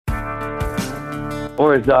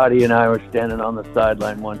Orazati and I were standing on the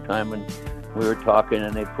sideline one time, and we were talking,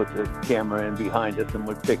 and they put the camera in behind us and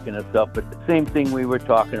were picking us up. But the same thing we were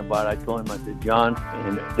talking about, I told him, I said, John,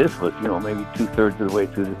 and this was, maybe 2/3 of the way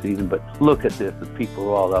through the season, but look at this. The people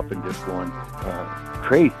are all up and just going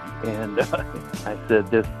crazy. And I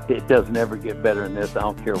said, it doesn't ever get better than this. I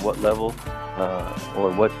don't care what level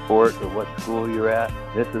or what sport or what school you're at.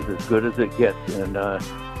 This is as good as it gets. And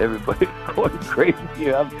everybody's going crazy.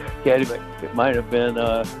 It might have been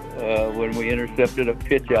when we intercepted a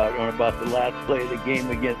pitch out on about the last play of the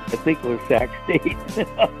game against, I think it was Sac State.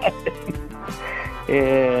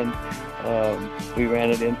 And we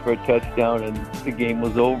ran it in for a touchdown, and the game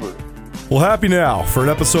was over. Well, happy now for an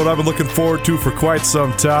episode I've been looking forward to for quite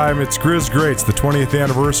some time. It's Grizz Greats, the 20th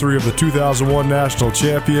anniversary of the 2001 National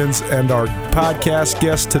Champions, and our podcast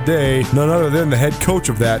guest today, none other than the head coach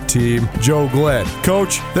of that team, Joe Glenn.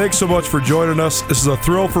 Coach, thanks so much for joining us. This is a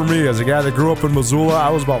thrill for me as a guy that grew up in Missoula. I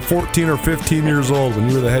was about 14 or 15 years old when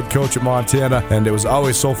you were the head coach at Montana, and it was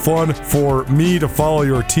always so fun for me to follow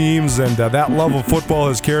your teams, and that love of football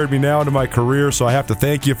has carried me now into my career, so I have to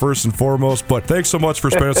thank you first and foremost. But thanks so much for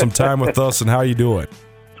spending some time with us, and how you doing?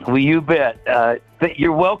 Well, you bet.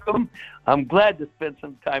 You're welcome. I'm glad to spend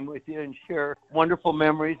some time with you and share wonderful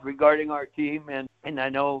memories regarding our team. And I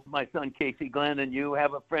know my son Casey Glenn and you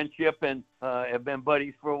have a friendship and have been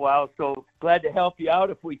buddies for a while. So glad to help you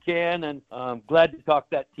out if we can, and glad to talk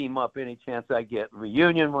that team up any chance I get.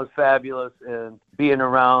 Reunion was fabulous, and being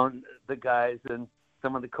around the guys and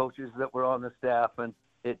some of the coaches that were on the staff, and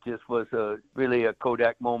it just was really a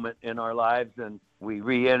Kodak moment in our lives, and we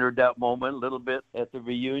re-entered that moment a little bit at the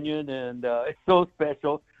reunion, and it's so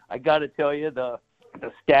special. I got to tell you, the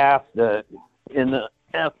staff in the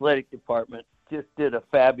athletic department just did a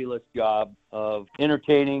fabulous job of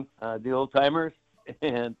entertaining the old-timers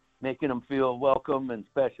and making them feel welcome and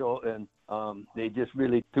special, and they just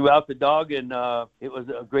really threw out the dog, and it was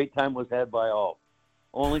a great time was had by all.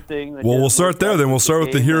 Only thing. Well, we'll start there then. We'll start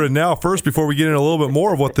with the here and now first before we get into a little bit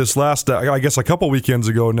more of what this last, I guess a couple weekends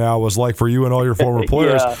ago now, was like for you and all your former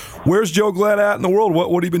players. Yeah. Where's Joe Glenn at in the world?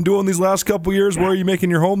 What have you been doing these last couple of years? Where are you making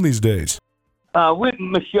your home these days?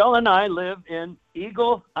 Michelle and I live in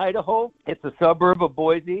Eagle, Idaho. It's a suburb of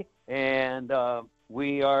Boise, and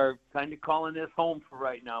we are kind of calling this home for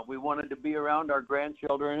right now. We wanted to be around our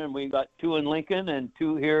grandchildren, and we got 2 in Lincoln and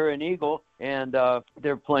 2 here in Eagle. And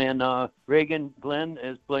they're playing, Reagan Glenn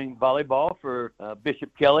is playing volleyball for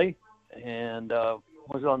Bishop Kelly, and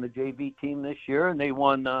was on the JV team this year, and they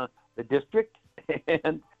won the district.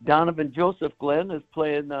 And Donovan Joseph Glenn is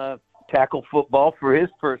playing tackle football for his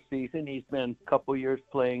first season. He's been a couple years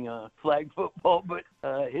playing flag football, but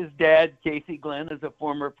his dad, Casey Glenn, is a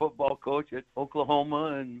former football coach at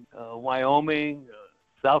Oklahoma and Wyoming,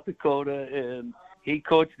 South Dakota, and he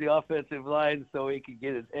coached the offensive line so he could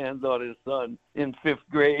get his hands on his son in 5th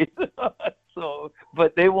grade.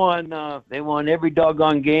 But they won every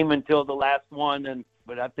doggone game until the last one,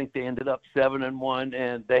 but I think they ended up 7-1.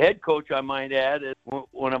 And the head coach, I might add, is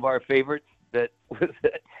one of our favorites.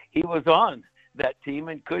 He was on that team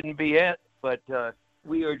and couldn't be it, but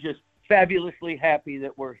we are just fabulously happy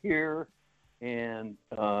that we're here and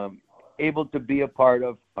able to be a part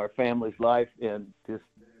of our family's life, and just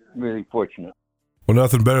really fortunate. Well,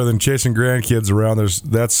 nothing better than chasing grandkids around.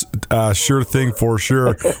 That's a sure thing for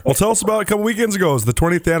sure. Well, tell us about a couple weekends ago. It was the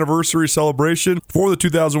 20th anniversary celebration for the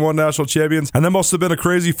 2001 National Champions, and that must have been a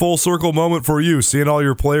crazy full circle moment for you, seeing all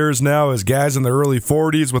your players now as guys in their early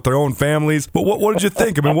 40s with their own families. But what did you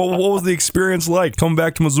think? I mean, what was the experience like coming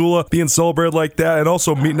back to Missoula, being celebrated like that, and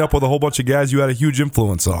also meeting up with a whole bunch of guys you had a huge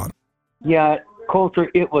influence on? Yeah, Coulter,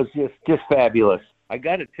 it was just fabulous. I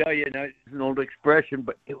got to tell you, now it's an old expression,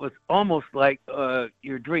 but it was almost like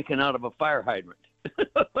you're drinking out of a fire hydrant.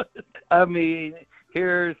 I mean,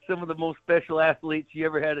 here's some of the most special athletes you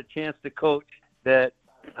ever had a chance to coach that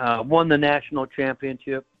won the national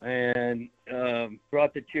championship and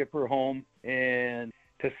brought the chipper home. And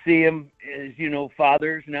to see them as,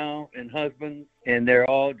 fathers now and husbands, and they're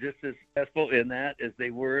all just as successful in that as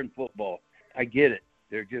they were in football. I get it.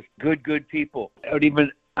 They're just good people. I don't even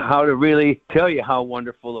how to really tell you how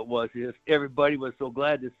wonderful it was. Just everybody was so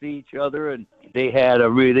glad to see each other, and they had a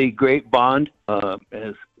really great bond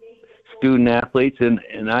as student athletes.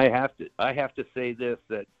 And I have to say this,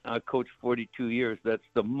 that I coached 42 years. That's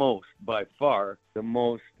by far the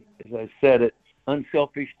most, as I said it,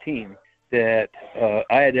 unselfish team that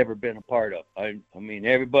I had ever been a part of. I mean,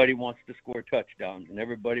 everybody wants to score touchdowns, and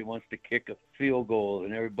everybody wants to kick a field goal,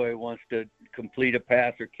 and everybody wants to complete a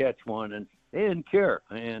pass or catch one, and they didn't care.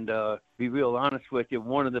 And be real honest with you,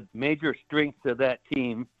 one of the major strengths of that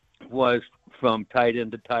team was from tight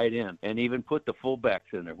end to tight end, and even put the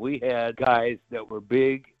fullbacks in there. We had guys that were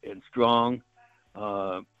big and strong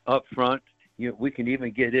up front. We can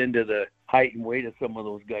even get into the height and weight of some of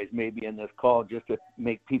those guys maybe in this call, just to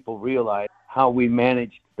make people realize how we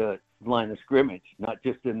managed the line of scrimmage, not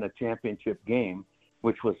just in the championship game,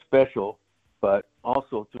 which was special, but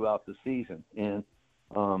also throughout the season. And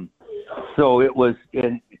so it was,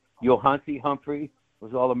 and Johansi Humphrey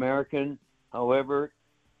was All-American. However,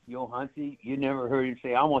 Johansi, you never heard him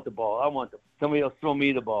say, I want the ball. Somebody else throw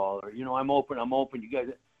me the ball. Or, I'm open. You guys,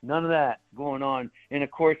 none of that going on. And,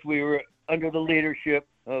 of course, we were under the leadership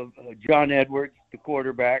of John Edwards, the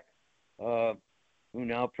quarterback, who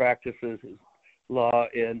now practices law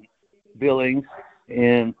in Billings.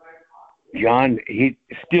 And John, he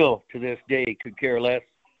still, to this day, could care less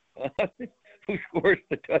who scores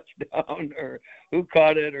the touchdown or who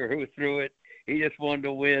caught it or who threw it. He just wanted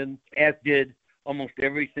to win, as did almost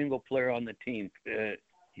every single player on the team.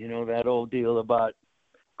 That old deal about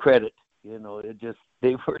credit,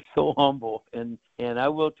 they were so humble. And I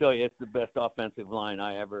will tell you, it's the best offensive line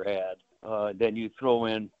I ever had. Then you throw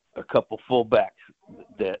in a couple fullbacks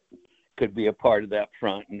that could be a part of that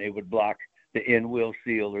front, and they would block the end wheel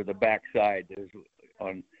seal or the backside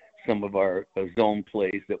on some of our zone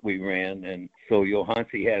plays that we ran. And so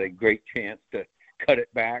Johansi had a great chance to cut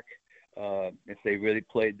it back if they really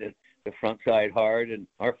played the front side hard, and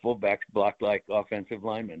our fullbacks blocked like offensive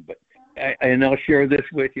linemen. But and I'll share this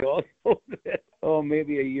with you also.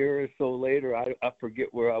 Maybe a year or so later, I forget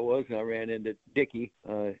where I was, and I ran into Dickie,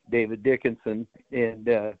 David Dickinson,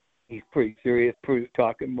 and he's pretty serious,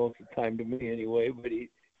 talking most of the time to me anyway. But he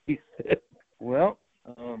said, well,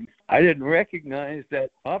 I didn't recognize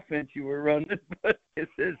that offense you were running, but it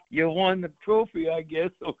says you won the trophy, I guess,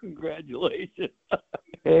 so congratulations.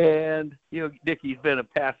 And, Dickie's been a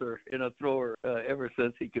passer and a thrower ever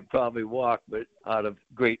since he could probably walk, but out of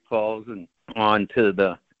Great Falls and on to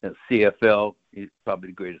the CFL. He's probably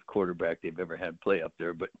the greatest quarterback they've ever had play up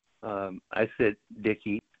there. But I said,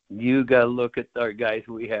 Dickie, you got to look at our guys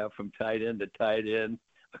we have from tight end to tight end,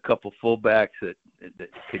 a couple fullbacks that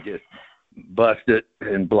could just bust it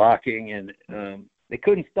and blocking, and they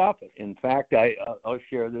couldn't stop it. In fact, I'll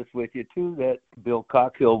share this with you too, that Bill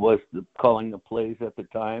Cockhill was calling the plays at the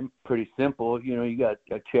time. Pretty simple. You got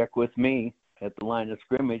a check with me at the line of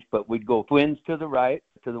scrimmage, but we'd go twins to the right,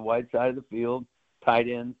 to the wide side of the field, tight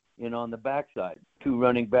ends in on the backside, two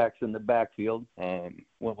running backs in the backfield.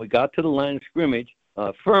 When we got to the line of scrimmage,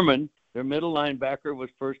 Furman, their middle linebacker, was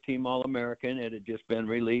first-team All-American. It had just been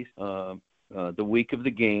released the week of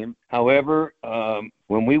the game. However,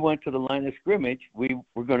 when we went to the line of scrimmage, we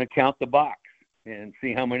were going to count the box and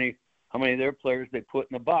see how many of their players they put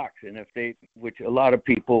in the box. And if they, which a lot of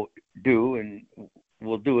people do and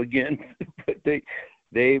will do again, but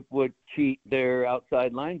they would cheat their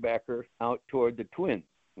outside linebacker out toward the twins.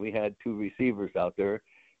 We had two receivers out there,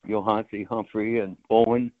 Johansi Humphrey and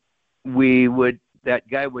Owen. That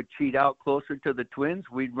guy would cheat out closer to the twins.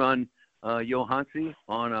 We'd run Johansi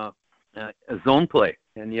on a zone play,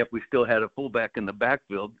 and yet we still had a fullback in the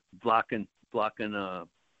backfield blocking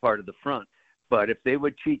part of the front. But if they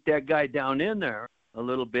would cheat that guy down in there a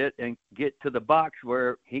little bit and get to the box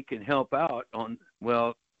where he can help out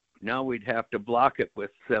now we'd have to block it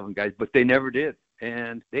with seven guys, but they never did.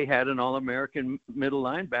 And they had an All-American middle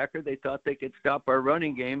linebacker. They thought they could stop our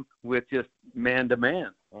running game with just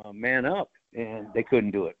man-to-man, man up, and they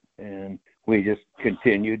couldn't do it. And we just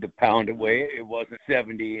continued to pound away. It wasn't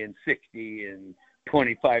 70 and 60 and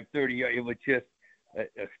 25, 30. It was just a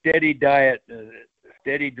steady diet, a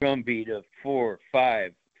steady drumbeat of 4,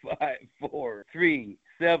 5, 5, 4, 3,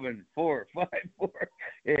 7, 4, 5, 4.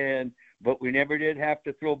 But we never did have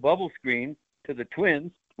to throw bubble screen to the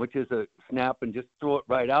twins, which is a snap and just throw it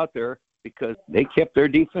right out there, because they kept their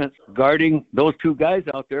defense guarding those two guys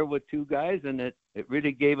out there with two guys, and it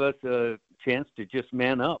really gave us a chance to just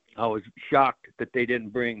man up. I was shocked that they didn't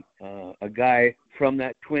bring a guy from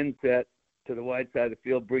that twin set to the wide side of the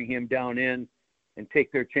field, bring him down in and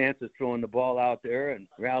take their chances throwing the ball out there and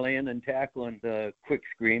rallying and tackling the quick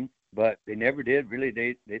screen. But they never did. Really,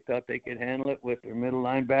 they thought they could handle it with their middle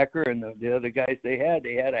linebacker and the other guys they had.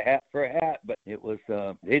 They had a hat for a hat, but it was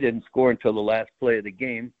they didn't score until the last play of the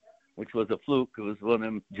game, which was a fluke. It was one of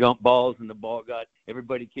them jump balls, and the ball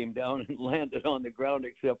everybody came down and landed on the ground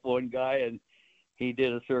except one guy, and he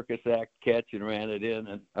did a circus act catch and ran it in.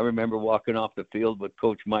 And I remember walking off the field with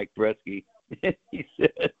Coach Mike Bresky. He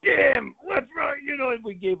said, "Damn, what's wrong?" And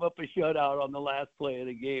we gave up a shutout on the last play of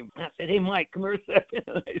the game. I said, "Hey, Mike, come here a second."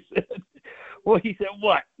 And I said, "Well," he said,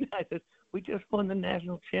 "What?" I said, We just won the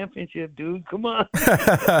national championship, dude. Come on.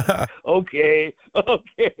 Okay.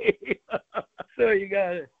 So you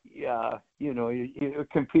got to, you're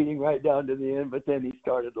competing right down to the end, but then he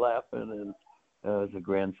started laughing, and it was a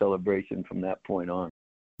grand celebration from that point on.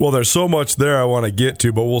 Well, there's so much there I want to get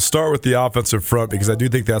to, but we'll start with the offensive front because I do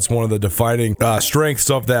think that's one of the defining strengths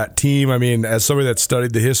of that team. I mean, as somebody that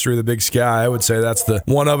studied the history of the Big Sky, I would say that's the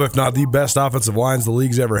one of, if not the best offensive lines the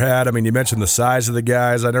league's ever had. I mean, you mentioned the size of the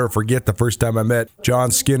guys. I never forget the first time I met John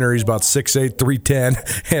Skinner. He's about 6'8", 310,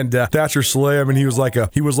 and Thatcher Slay. I mean, he was like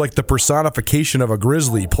the personification of a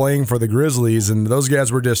Grizzly playing for the Grizzlies, and those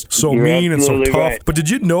guys were just so mean and so tough. Right. But did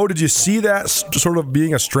you see that sort of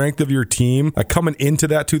being a strength of your team coming into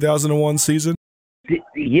that 2001 season?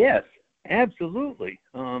 Yes, absolutely.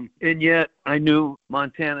 And yet I knew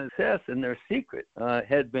Montana's success and their secret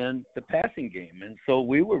had been the passing game. And so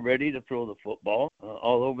we were ready to throw the football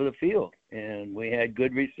all over the field. And we had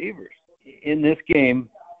good receivers. In this game,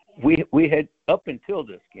 we had, up until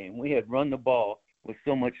this game, we had run the ball with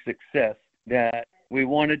so much success that we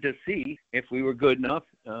wanted to see if we were good enough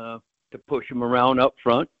to push them around up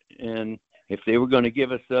front. And if they were going to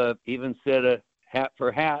give us a even set of hat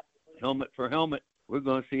for hat, helmet for helmet, we're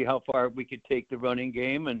going to see how far we could take the running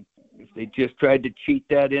game. And if they just tried to cheat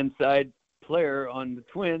that inside player on the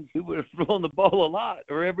Twins, he would have thrown the ball a lot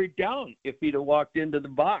or every down if he'd have walked into the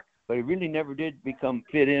box. But he really never did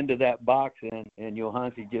fit into that box, and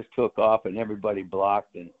Johansi just took off and everybody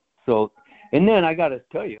blocked. And then I got to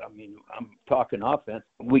tell you, I mean, I'm talking offense.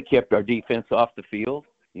 We kept our defense off the field.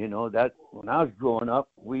 That when I was growing up,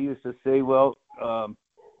 we used to say, well,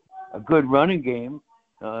 a good running game,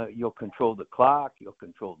 you'll control the clock, you'll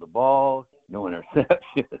control the ball, no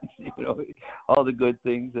interceptions, all the good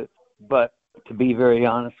things. But to be very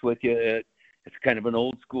honest with you, it's kind of an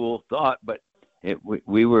old school thought, but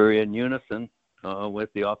we were in unison with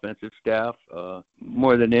the offensive staff.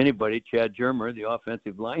 More than anybody, Chad Germer, the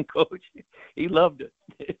offensive line coach, he loved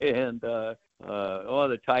it. And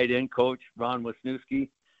the tight end coach, Ron Wisniewski,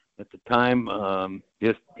 at the time,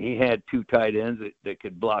 he had two tight ends that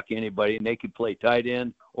could block anybody, and they could play tight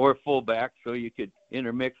end or fullback, so you could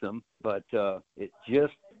intermix them. But it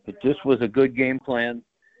just was a good game plan,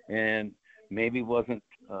 and maybe wasn't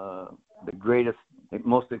the greatest,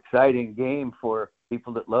 most exciting game for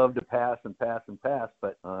people that love to pass,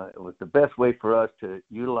 but it was the best way for us to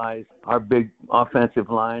utilize our big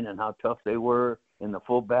offensive line and how tough they were, and the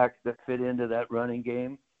fullbacks that fit into that running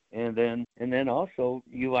game. And then also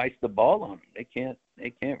you ice the ball on them. They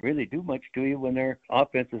can't really do much to you when their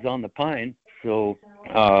offense is on the pine. So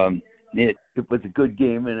it was a good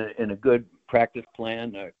game and a good practice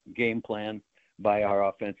plan, a game plan by our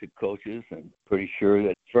offensive coaches, and pretty sure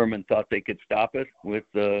that Furman thought they could stop us with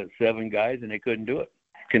 7 guys, and they couldn't do it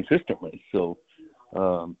consistently. So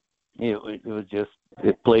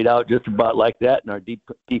it played out just about like that, and our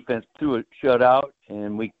defense threw it shut out,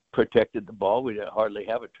 and we protected the ball. We hardly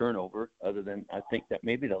have a turnover, other than I think that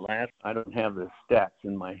maybe I don't have the stats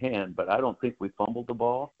in my hand, but I don't think we fumbled the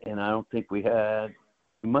ball, and I don't think we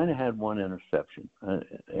might have had one interception.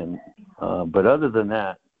 But other than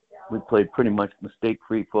that, we played pretty much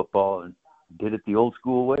mistake-free football and did it the old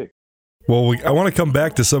school way. Well, I want to come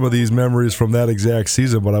back to some of these memories from that exact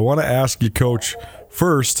season, but I want to ask you, Coach,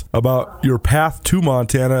 first about your path to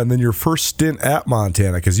Montana and then your first stint at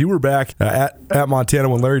Montana, because you were back at Montana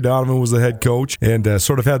when Larry Donovan was the head coach and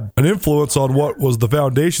sort of had an influence on what was the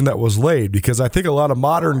foundation that was laid, because I think a lot of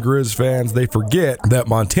modern Grizz fans, they forget that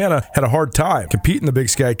Montana had a hard time competing in the Big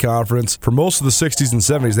Sky Conference for most of the 60s and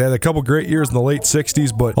 70s. They had a couple great years in the late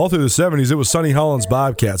 60s, but all through the 70s, it was Sonny Holland's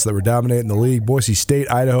Bobcats that were dominating the league, Boise State,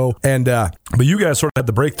 Idaho, and but you guys sort of had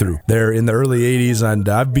the breakthrough there in the early 80s, and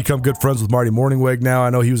I've become good friends with Marty Morningweg now. I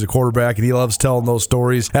know he was a quarterback, and he loves telling those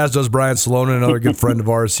stories, as does Brian Salonen, another good friend of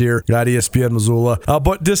ours here at ESPN Missoula.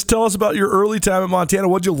 But just tell us about your early time at Montana.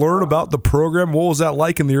 What did you learn about the program? What was that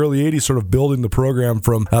like in the early 80s, sort of building the program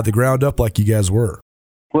from the ground up like you guys were?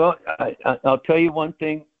 Well, I'll tell you one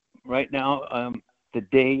thing right now. The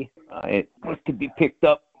day I was to be picked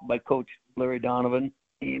up by Coach Larry Donovan,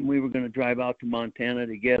 and we were going to drive out to Montana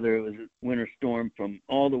together. It was a winter storm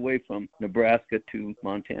all the way from Nebraska to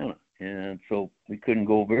Montana. And so we couldn't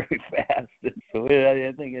go very fast. And so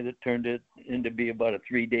I think it turned it into be about a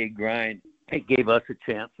 3-day grind. It gave us a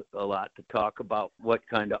chance a lot to talk about what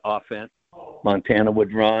kind of offense Montana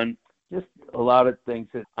would run. Just a lot of things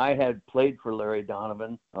that I had played for Larry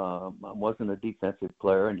Donovan. I wasn't a defensive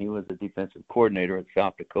player, and he was a defensive coordinator at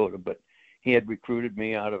South Dakota, but he had recruited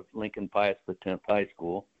me out of Lincoln Pius X High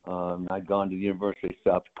School. I'd gone to the University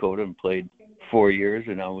of South Dakota and played 4 years,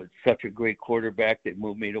 and I was such a great quarterback they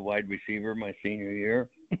moved me to wide receiver my senior year.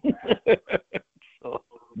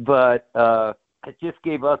 But it just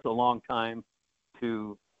gave us a long time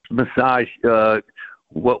to massage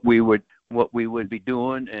what we would be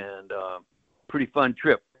doing, and pretty fun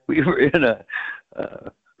trip. We were in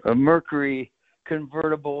a Mercury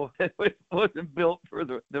convertible that wasn't built for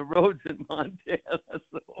the roads in Montana.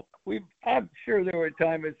 So I'm sure there were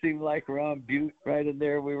times it seemed like around Butte, right in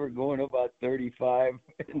there, we were going about 35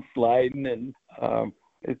 and sliding, and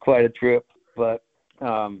it's quite a trip. But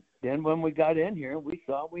then when we got in here, we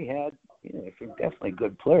saw we had some definitely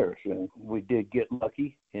good players, and we did get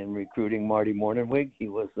lucky in recruiting Marty Morningwig. He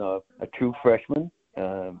was a true freshman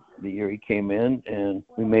the year he came in, and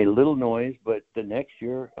we made a little noise. But the next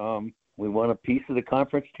year, we won a piece of the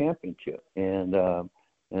conference championship, and on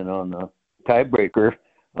the tiebreaker,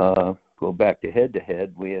 go back to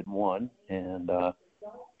head, we had won, and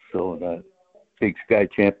so the Big Sky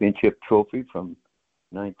Championship trophy from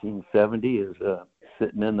 1970 is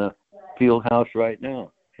sitting in the field house right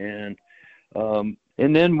now, and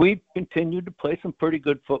then we continued to play some pretty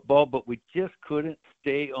good football, but we just couldn't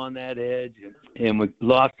stay on that edge, and we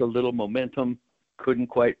lost a little momentum. Couldn't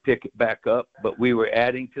quite pick it back up, but we were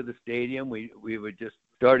adding to the stadium. We were just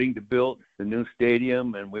starting to build the new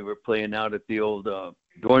stadium, and we were playing out at the old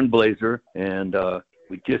Dornblazer, and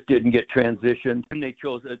we just didn't get transitioned. And they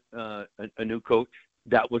chose a new coach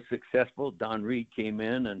that was successful. Don Reed came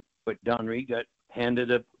in, but Don Reed got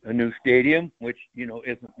handed a new stadium, which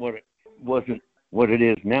wasn't what it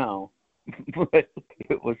is now, but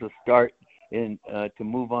it was a start to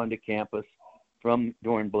move on to campus from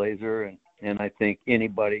Dornblazer, and I think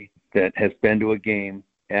anybody that has been to a game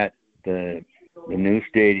at the new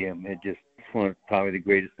stadium, it's one of probably the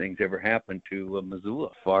greatest things ever happened to Missoula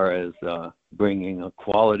as far as bringing a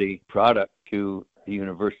quality product to the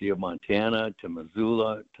University of Montana, to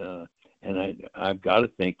Missoula, and I've got to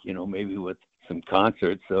think, maybe with some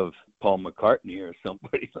concerts of Paul McCartney or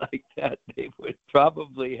somebody like that, they would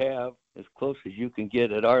probably have as close as you can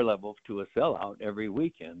get at our level to a sellout every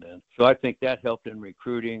weekend. And so I think that helped in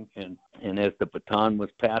recruiting. And as the baton was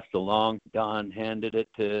passed along, Don handed it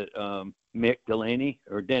to Mick Dennehy,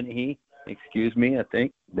 I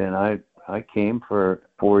think. Then I came for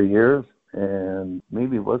 4 years, and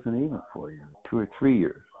maybe it wasn't even 4 years, 2 or 3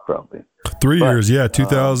 years probably. 3 years, yeah,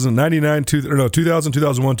 2099, 2000,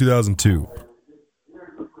 2001, 2002.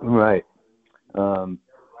 Right.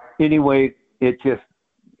 Anyway,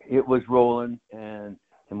 it was rolling, and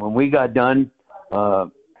when we got done,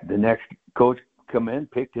 the next coach come in,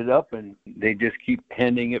 picked it up, and they just keep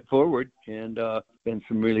handing it forward. And been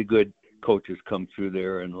some really good coaches come through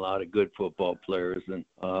there, and a lot of good football players. And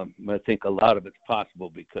I think a lot of it's possible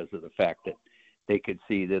because of the fact that they could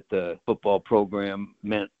see that the football program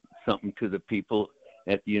meant something to the people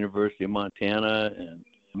at the University of Montana, and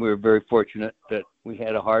we were very fortunate that we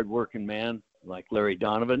had a hard-working man like Larry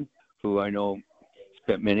Donovan, who I know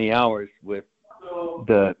spent many hours with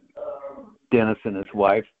Dennis and his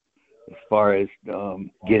wife as far as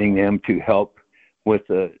getting them to help with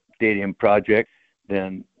the stadium project.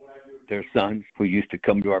 Then their sons, who used to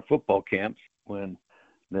come to our football camps when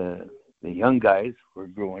the young guys were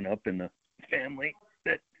growing up in the family,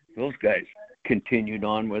 that those guys continued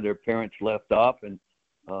on where their parents left off, and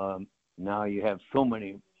now you have so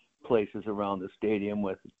many places around the stadium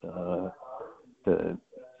with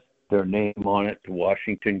their name on it, the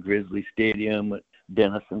Washington Grizzlies Stadium with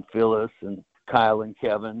Dennis and Phyllis and Kyle and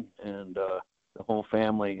Kevin, and the whole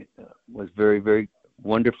family was very, very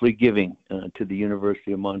wonderfully giving to the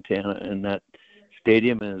University of Montana, and that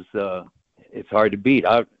stadium is it's hard to beat.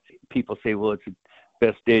 People say, well, it's the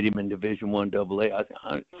best stadium in Division I AA.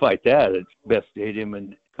 I fight that. It's best stadium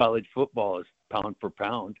in college football is pound for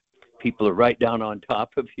pound. People are right down on top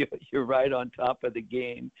of you. You're right on top of the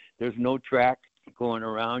game. There's no track going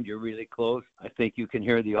around. You're really close. I think you can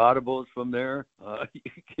hear the audibles from there. You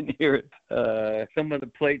can hear some of the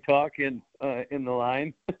play talk in the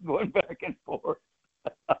line going back and forth.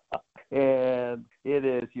 And it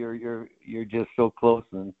is you're just so close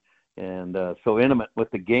and so intimate with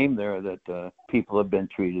the game there that people have been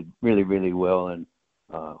treated really, really well. And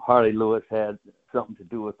Harley Lewis had something to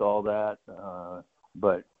do with all that,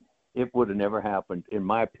 but it would have never happened, in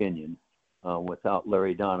my opinion, without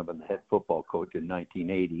Larry Donovan, the head football coach in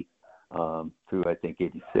 1980 through, I think,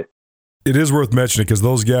 86. It is worth mentioning because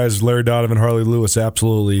those guys, Larry Donovan, Harley Lewis,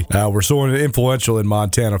 absolutely were so influential in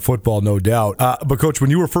Montana football, no doubt. But, Coach,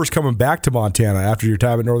 when you were first coming back to Montana after your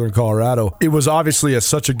time at Northern Colorado, it was obviously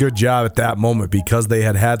such a good job at that moment because they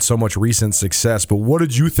had so much recent success. But what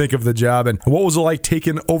did you think of the job, and what was it like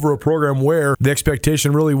taking over a program where the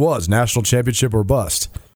expectation really was national championship or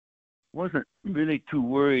bust? Wasn't really too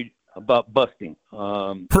worried about busting.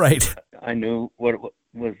 Right. I knew what it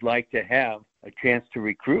was like to have a chance to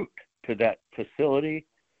recruit to that facility,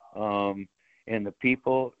 and the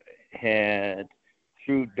people had,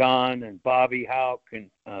 through Don and Bobby Houck and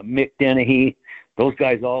Mick Dennehy, those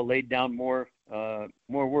guys all laid down more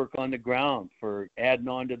work on the ground for adding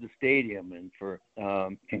on to the stadium and for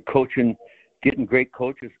and coaching, getting great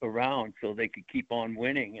coaches around so they could keep on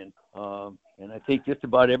winning. And I think just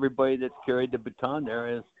about everybody that's carried the baton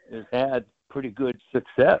there has had pretty good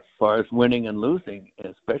success as far as winning and losing,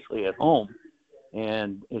 especially at home.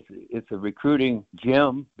 And it's a recruiting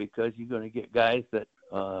gem because you're going to get guys that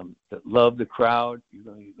love the crowd. You're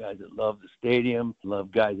going to get guys that love the stadium,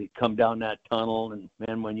 love guys that come down that tunnel. And,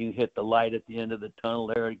 man, when you hit the light at the end of the tunnel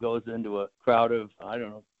there, it goes into a crowd of,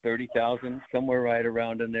 30,000, somewhere right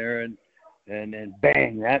around in there. And then,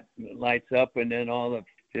 bang, that lights up. And then all the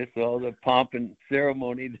pomp and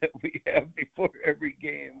ceremony that we have before every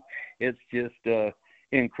game. It's just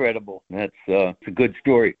incredible. It's a good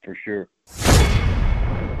story for sure.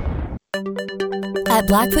 At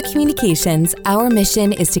Blackfoot Communications, our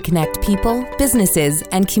mission is to connect people, businesses,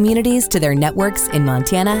 and communities to their networks in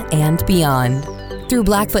Montana and beyond. Through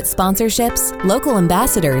Blackfoot sponsorships, local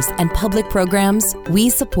ambassadors, and public programs, we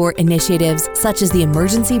support initiatives such as the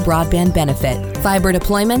Emergency Broadband Benefit, fiber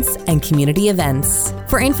deployments, and community events.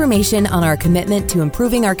 For information on our commitment to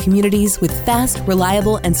improving our communities with fast,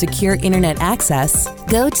 reliable, and secure internet access,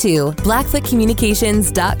 go to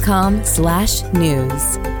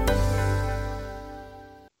blackfootcommunications.com/news.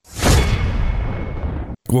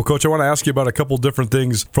 Well, Coach, I want to ask you about a couple different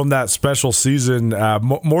things from that special season,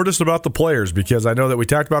 more just about the players, because I know that we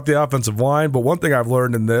talked about the offensive line, but one thing I've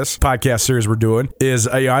learned in this podcast series we're doing is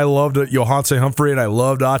I loved Johanse Humphrey and I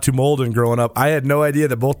loved Atu Molden growing up. I had no idea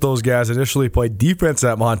that both those guys initially played defense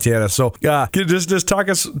at Montana. So just talk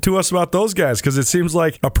to us about those guys, because it seems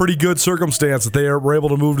like a pretty good circumstance that they were able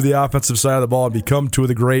to move to the offensive side of the ball and become two of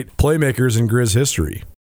the great playmakers in Grizz history.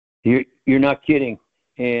 You're not kidding.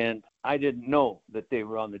 And I didn't know that they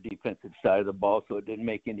were on the defensive side of the ball, so it didn't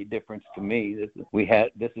make any difference to me. This is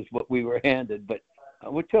what we were handed. But I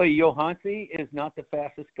would tell you, Johanse is not the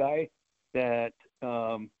fastest guy that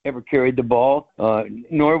ever carried the ball,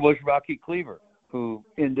 nor was Rocky Cleaver, who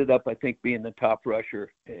ended up, I think, being the top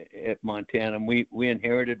rusher at Montana. And we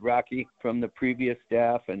inherited Rocky from the previous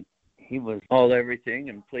staff, and he was all everything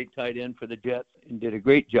and played tight end for the Jets and did a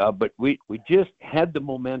great job. But we just had the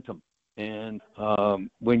momentum. And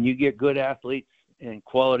when you get good athletes and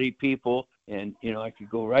quality people, and, I could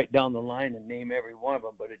go right down the line and name every one of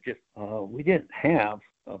them, but it just, we didn't have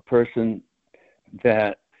a person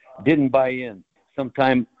that didn't buy in.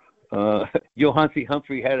 Sometime Johanse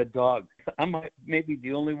Humphrey had a dog. I might maybe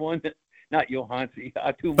the only one that, not Johanse,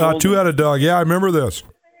 Atu had a dog. Yeah, I remember this.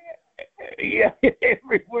 Yeah,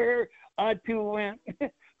 everywhere Atu went.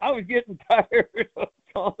 I was getting tired of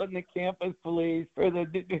calling the campus police for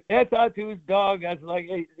that's Atu's dog. I was like,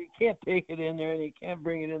 hey, he can't take it in there and he can't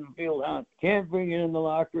bring it in the field house. Can't bring it in the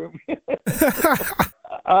locker room.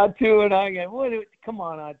 Atu and I go, come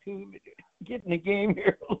on, Atu, get in the game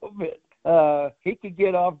here a little bit. He could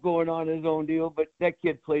get off going on his own deal, but that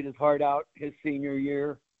kid played his heart out his senior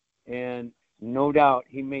year, and no doubt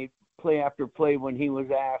he made play after play when he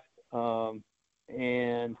was asked.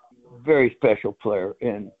 And very special player.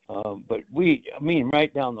 And but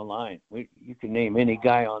right down the line, you can name any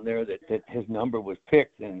guy on there that his number was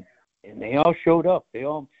picked, and they all showed up. They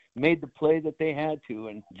all made the play that they had to.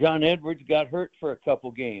 And John Edwards got hurt for a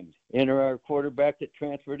couple games. Enter our quarterback that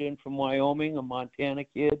transferred in from Wyoming, a Montana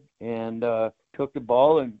kid, and took the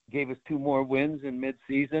ball and gave us 2 more wins in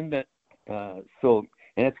midseason. And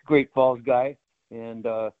that's a Great Falls guy. And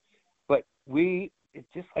but it's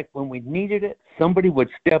just like when we needed it, somebody would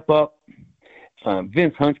step up.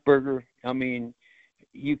 Vince Huntsberger,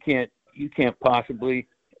 you can't possibly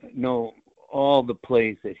know all the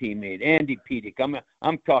plays that he made. Andy Pedic,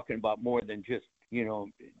 I'm talking about more than just,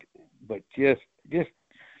 but just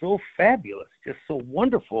so fabulous, just so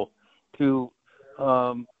wonderful to,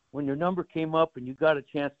 when your number came up and you got a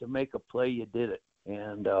chance to make a play, you did it.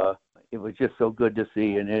 And it was just so good to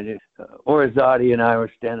see. And Orazati and I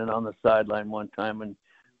were standing on the sideline one time, and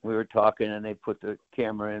we were talking, and they put the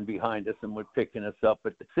camera in behind us and were picking us up.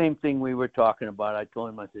 But the same thing we were talking about, I told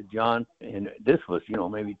him, I said, John, and this was,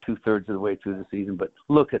 maybe 2/3 of the way through the season, but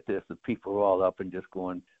look at this. The people are all up and just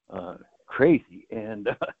going crazy. And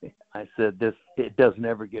I said, it doesn't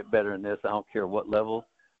ever get better than this. I don't care what level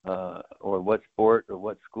or what sport or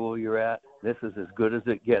what school you're at. This is as good as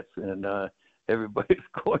it gets. And everybody's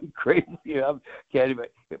going crazy. I can't even.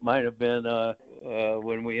 It might have been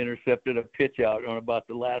when we intercepted a pitch out on about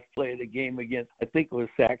the last play of the game against, I think it was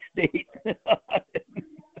Sac State,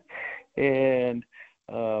 and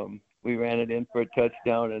we ran it in for a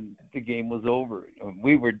touchdown, and the game was over.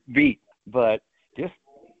 We were beat, but just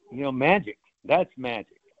magic. That's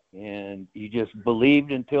magic, and you just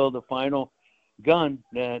believed until the final gun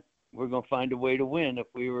that we're going to find a way to win if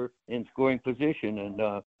we were in scoring position.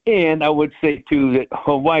 And I would say, too, that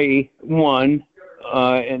Hawaii won,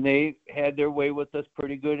 and they had their way with us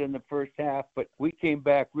pretty good in the first half, but we came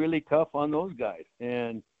back really tough on those guys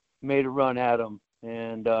and made a run at them.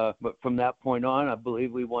 And but from that point on, I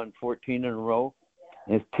believe we won 14 in a row.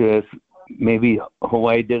 It's just maybe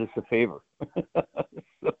Hawaii did us a favor.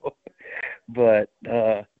 But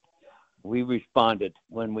we responded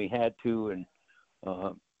when we had to, and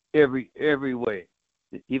every way.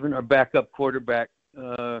 Even our backup quarterback,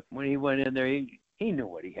 when he went in there, he knew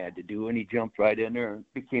what he had to do, and he jumped right in there and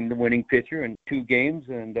became the winning pitcher in 2 games,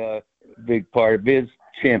 and a big part of his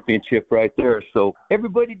championship right there. So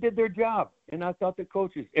everybody did their job, and I thought the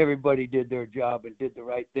coaches, everybody did their job and did the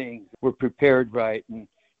right things, were prepared right, and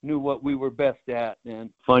knew what we were best at,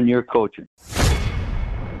 and fun year coaching.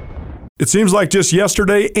 It seems like just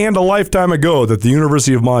yesterday and a lifetime ago that the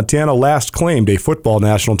University of Montana last claimed a football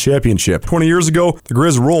national championship. 20 years ago, the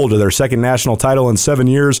Grizz rolled to their second national title in 7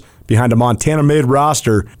 years behind a Montana-made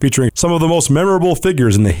roster featuring some of the most memorable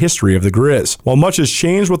figures in the history of the Grizz. While much has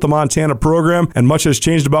changed with the Montana program and much has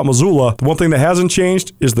changed about Missoula, the one thing that hasn't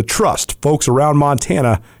changed is the trust folks around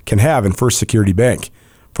Montana can have in First Security Bank.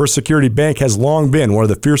 First Security Bank has long been one of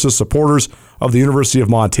the fiercest supporters of the University of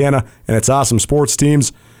Montana and its awesome sports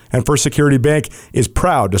teams. And First Security Bank is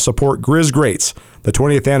proud to support Grizz Greats, the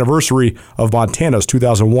 20th anniversary of Montana's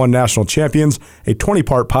 2001 national champions, a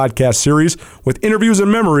 20-part podcast series with interviews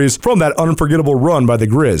and memories from that unforgettable run by the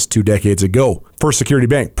Grizz 2 decades ago. First Security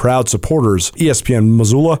Bank, proud supporters, ESPN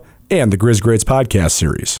Missoula, and the Grizz Greats podcast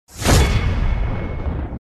series.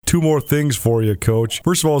 2 more things for you, Coach.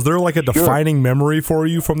 First of all, is there like a defining memory for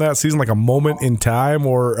you from that season, like a moment in time,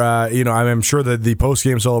 or I'm sure that the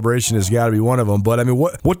post-game celebration has got to be one of them. But I mean,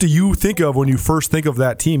 what do you think of when you first think of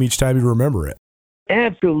that team each time you remember it?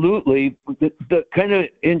 Absolutely. The kind of,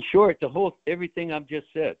 in short, everything I've just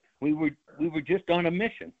said. We were just on a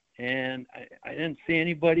mission, and I didn't see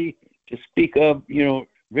anybody to speak of,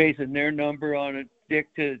 raising their number on a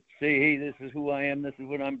stick to say, hey, this is who I am, this is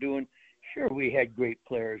what I'm doing. Sure, we had great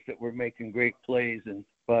players that were making great plays,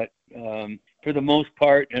 but for the most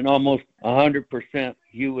part, and almost 100%,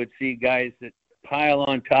 you would see guys that pile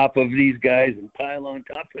on top of these guys and pile on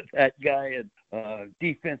top of that guy, and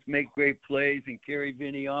defense make great plays and carry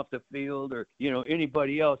Vinny off the field, or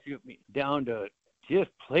anybody else down to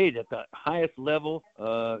just played at the highest level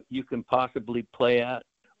you can possibly play at.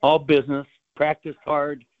 All business, practiced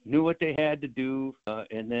hard, knew what they had to do,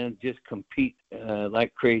 and then just compete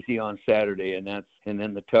like crazy on Saturday. And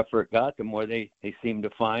then the tougher it got, the more they seemed to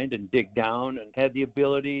find and dig down, and had the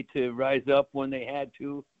ability to rise up when they had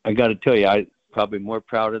to. I got to tell you, I'm probably more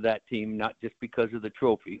proud of that team, not just because of the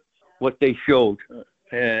trophy, what they showed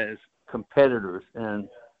as competitors and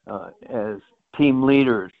as team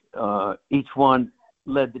leaders. Each one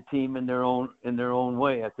led the team in their own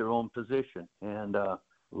way at their own position, and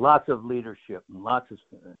lots of leadership and lots of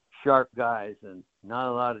sharp guys, and not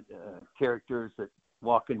a lot of characters that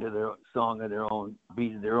walk into their song of their own,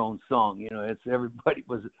 beat their own song. It's everybody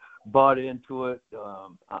was bought into it.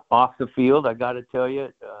 Off the field, I got to tell you,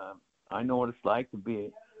 I know what it's like to be a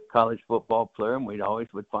college football player, and we always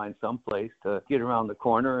would find some place to get around the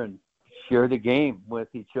corner and share the game with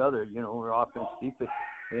each other. We're offense, defense,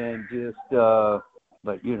 and just,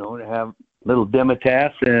 but to have little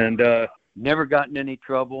demitas and. Never got in any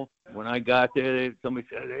trouble. When I got there, somebody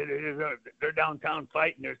said, hey, they're downtown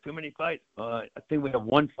fighting. There's too many fights. I think we have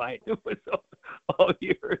 1 fight. It was all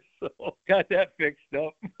year, so got that fixed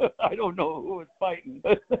up. I don't know who was fighting.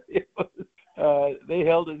 They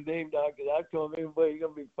held his name down because I told them, everybody, you're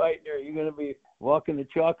going to be fighting there. You're going to be walking the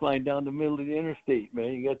chalk line down the middle of the interstate,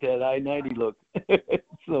 man. You got that I-90 look.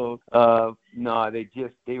 So, no,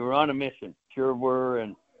 they were on a mission. Sure were,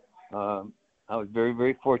 and I was very,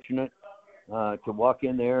 very fortunate to walk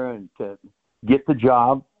in there and to get the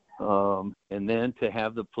job. And then to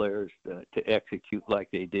have the players to execute like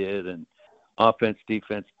they did, and offense,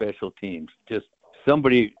 defense, special teams. Just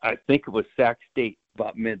somebody, I think it was Sac State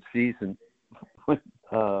about mid-season,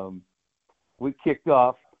 we kicked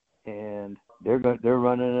off, and they're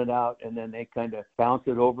running it out, and then they kind of bounce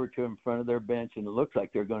it over to in front of their bench, and it looks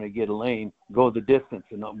like they're going to get a lane, go the distance.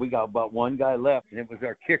 And we got about one guy left, and it was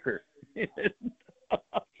our kicker.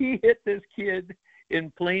 He hit this kid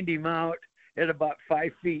and planed him out at about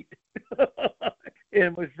 5 feet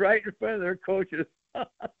and was right in front of their coaches.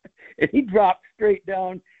 And he dropped straight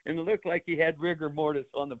down, and it looked like he had rigor mortis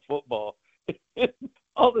on the football.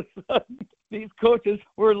 All of a sudden, these coaches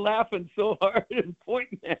were laughing so hard and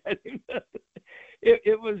pointing at him.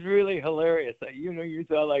 It was really hilarious. You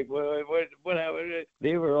thought, like, what happened?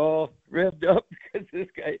 They were all revved up because this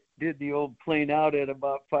guy did the old plane out at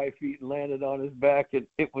about 5 feet and landed on his back, and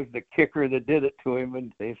it was the kicker that did it to him.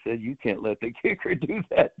 And they said, you can't let the kicker do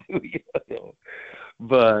that to you.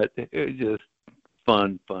 But it was just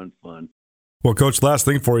fun. Well, Coach, last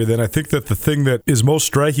thing for you then. I think that the thing that is most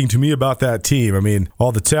striking to me about that team, I mean,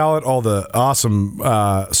 all the talent, all the awesome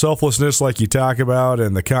selflessness like you talk about,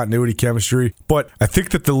 and the continuity chemistry, but I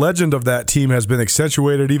think that the legend of that team has been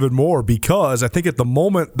accentuated even more, because I think at the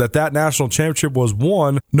moment that national championship was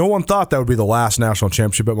won, no one thought that would be the last national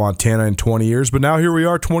championship at Montana in 20 years, but now here we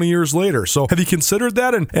are 20 years later. So have you considered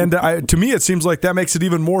that? And to me, it seems like that makes it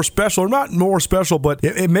even more special, or not more special, but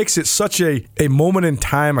it makes it such a moment in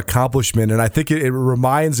time accomplishment. And I think it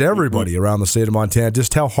reminds everybody around the state of Montana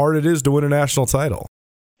just how hard it is to win a national title.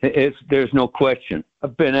 There's no question.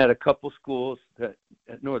 I've been at a couple schools at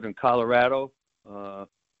Northern Colorado.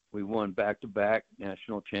 We won back-to-back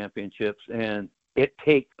national championships, and it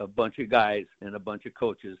takes a bunch of guys and a bunch of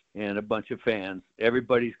coaches and a bunch of fans.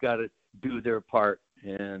 Everybody's got to do their part.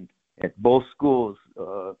 And at both schools,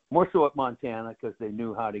 more so at Montana because they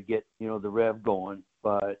knew how to get, the rev going.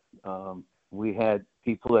 But we had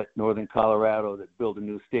people at Northern Colorado that built a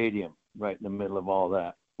new stadium right in the middle of all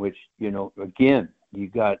that, which, again,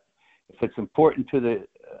 if it's important to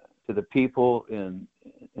the people in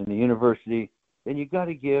the university, then you got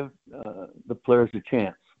to give the players a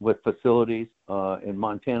chance with facilities. And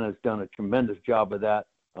Montana's done a tremendous job of that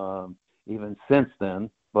even since then.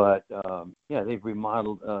 But, they've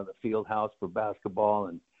remodeled the field house for basketball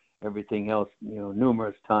and everything else,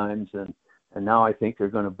 numerous times. And now I think they're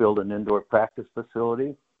going to build an indoor practice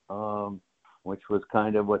facility, which was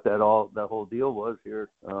kind of what that whole deal was here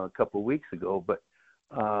a couple of weeks ago. But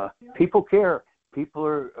people care. People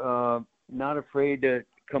are not afraid to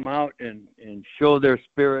come out and show their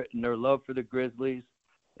spirit and their love for the Grizzlies.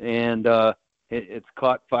 And it's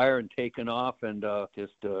caught fire and taken off. And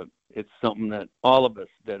it's something that all of us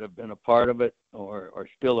that have been a part of it or are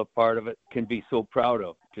still a part of it can be so proud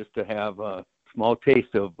of, just to have a small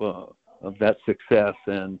taste of that success.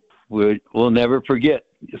 And we'll never forget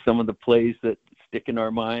some of the plays that stick in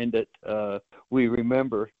our mind that we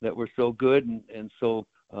remember that were so good and so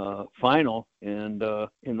final and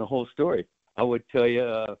in the whole story. I would tell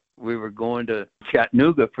you, we were going to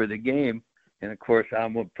Chattanooga for the game, and of course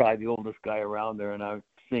I'm probably the oldest guy around there, and I was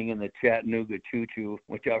singing the Chattanooga Choo Choo,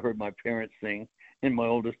 which I heard my parents sing, and my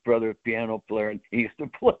oldest brother, a piano player, and he used to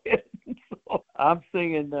play it. So I'm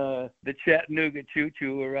singing the Chattanooga Choo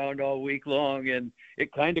Choo around all week long, and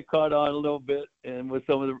it kind of caught on a little bit and with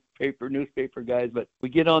some of the newspaper guys. But we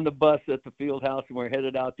get on the bus at the field house, and we're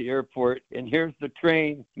headed out the airport, and here's the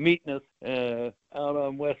train meeting us out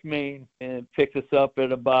on West Main, and picks us up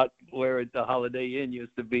at about where the Holiday Inn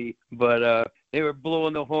used to be. But they were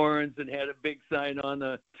blowing the horns and had a big sign on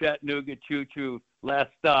the Chattanooga Choo Choo, last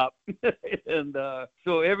stop. And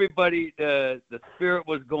so everybody, the spirit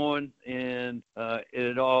was going, and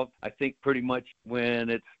it all, I think, pretty much when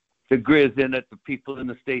it's the Grizz in it, the people in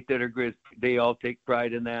the state that are Grizz, they all take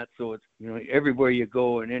pride in that. So it's, everywhere you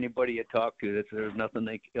go and anybody you talk to, there's nothing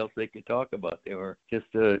else they could talk about. They were just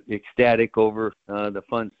ecstatic over the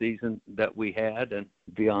fun season that we had. And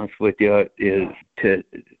to be honest with you, is to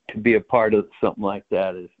be a part of something like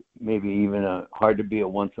that is maybe even hard to be a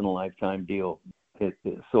once-in-a-lifetime deal. It's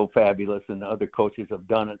so fabulous, and the other coaches have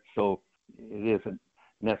done it, so it isn't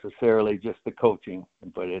necessarily just the coaching,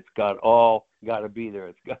 but it's got to be there.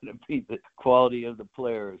 It's got to be the quality of the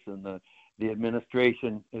players, and the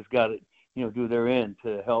administration has got to do their end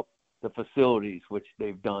to help the facilities, which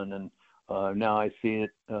they've done. And now I see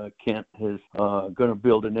it. Kent is going to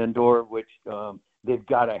build an indoor, which they've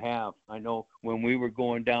got to have. I know when we were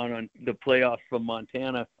going down on the playoffs from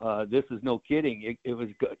Montana, this is no kidding. It was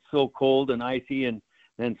so cold and icy and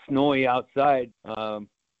then snowy outside.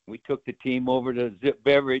 We took the team over to Zip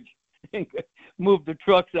Beverage and moved the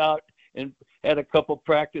trucks out and had a couple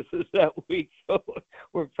practices that week, so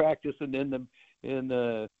we're practicing in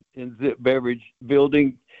the Zip Beverage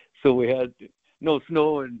building, so we had no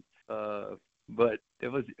snow, and but it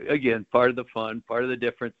was, again, part of the fun, part of the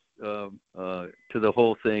difference to the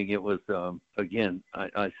whole thing. It was, again,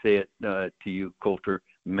 I say it to you, Coulter,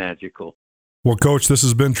 magical. Well, Coach, this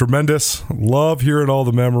has been tremendous. Love hearing all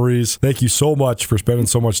the memories. Thank you so much for spending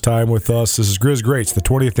so much time with us. This is Grizz Greats, the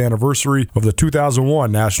 20th anniversary of the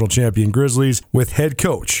 2001 National Champion Grizzlies with head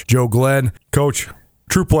coach Joe Glenn. Coach,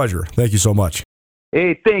 true pleasure. Thank you so much.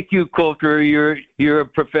 Hey, thank you, Coulter. You're a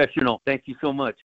professional. Thank you so much.